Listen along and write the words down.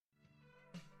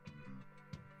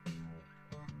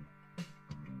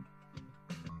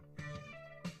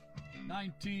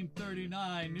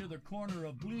1939, near the corner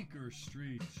of Bleaker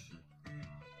Street.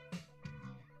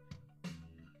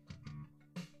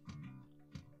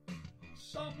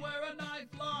 Somewhere a knife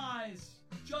lies,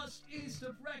 just east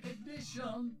of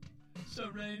recognition,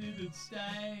 serrated and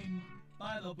stained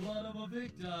by the blood of a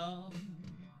victim.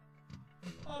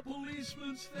 A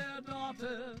policeman's fair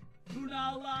daughter, who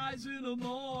now lies in a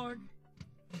morgue,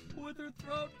 with her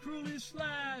throat cruelly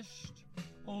slashed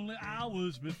only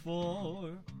hours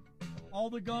before. All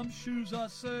the gumshoes are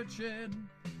searching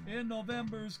in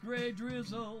November's gray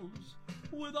drizzles,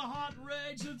 with a hot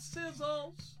rage and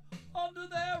sizzles under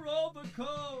their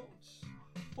overcoats,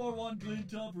 for one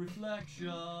glint of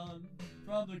reflection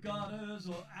from the gutters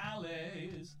or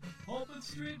alleys. Hoping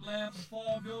streetlamps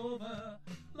fog over,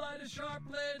 light a sharp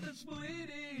blade that's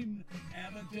bleeding,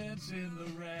 evidence in the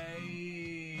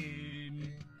rain.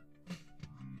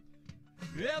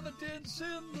 Evidence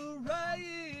in the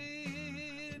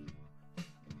rain.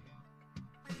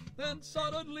 Then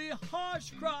suddenly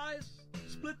harsh cries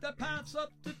split their paths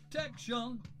up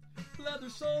detection. Leather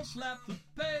soles slap the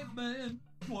pavement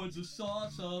towards the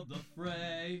source of the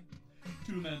fray.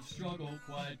 Two men struggle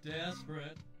quite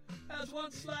desperate as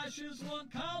one slashes one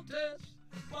countess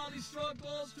while he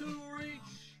struggles to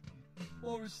reach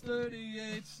for his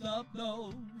 38 snub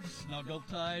nose, snuggled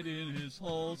tight in his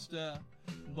holster.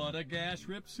 But a gash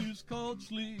rips his coat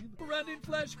sleeve, rending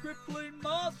flesh, crippling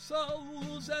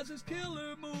muscles as his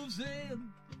killer moves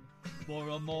in for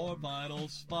a more vital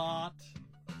spot.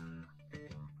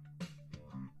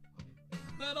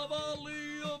 Then a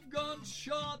volley of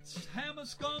gunshots hammer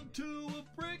scum to a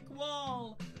brick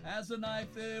wall as the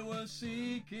knife they were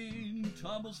seeking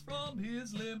tumbles from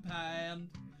his limp hand.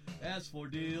 As for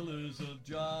dealers of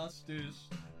justice,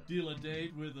 deal a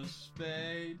date with a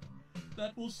spade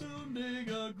that will soon dig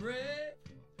a grave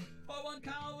for one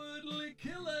cowardly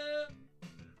killer.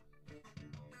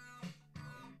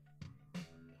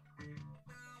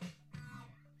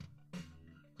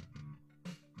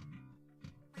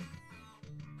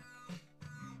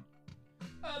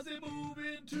 As they move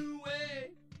into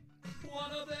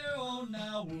one of their own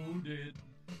now wounded,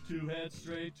 to head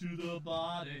straight to the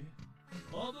body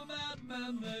of the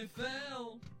madman they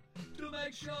fell, to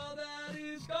make sure that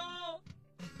he's gone,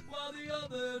 while the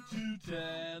other two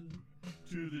tend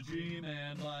to the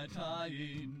G-man by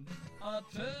tying a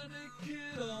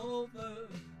tourniquet over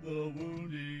the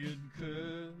wound he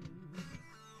incurred.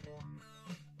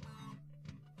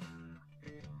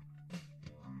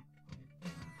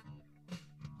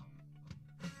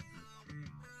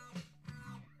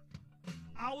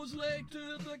 Hours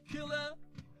later, the killer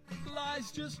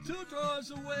lies just 2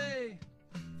 doors away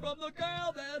from the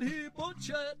girl that he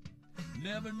butchered,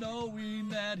 never knowing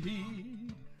that he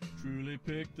truly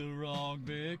picked the wrong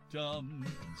victim,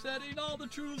 setting all the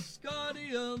truth's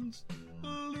guardians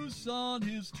loose on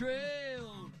his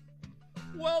trail.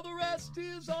 Well, the rest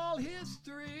is all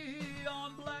history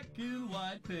on black and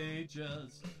white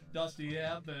pages. Dusty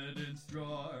evidence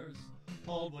drawers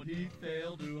hold what he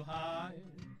failed to hide.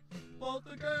 Both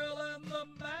the girl and the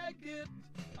maggot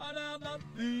are now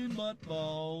nothing but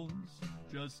bones,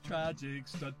 just tragic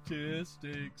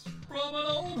statistics from an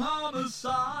old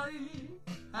homicide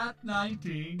at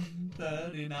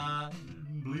 1939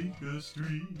 Bleaker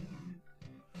Street.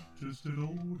 Just an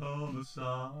old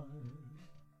homicide.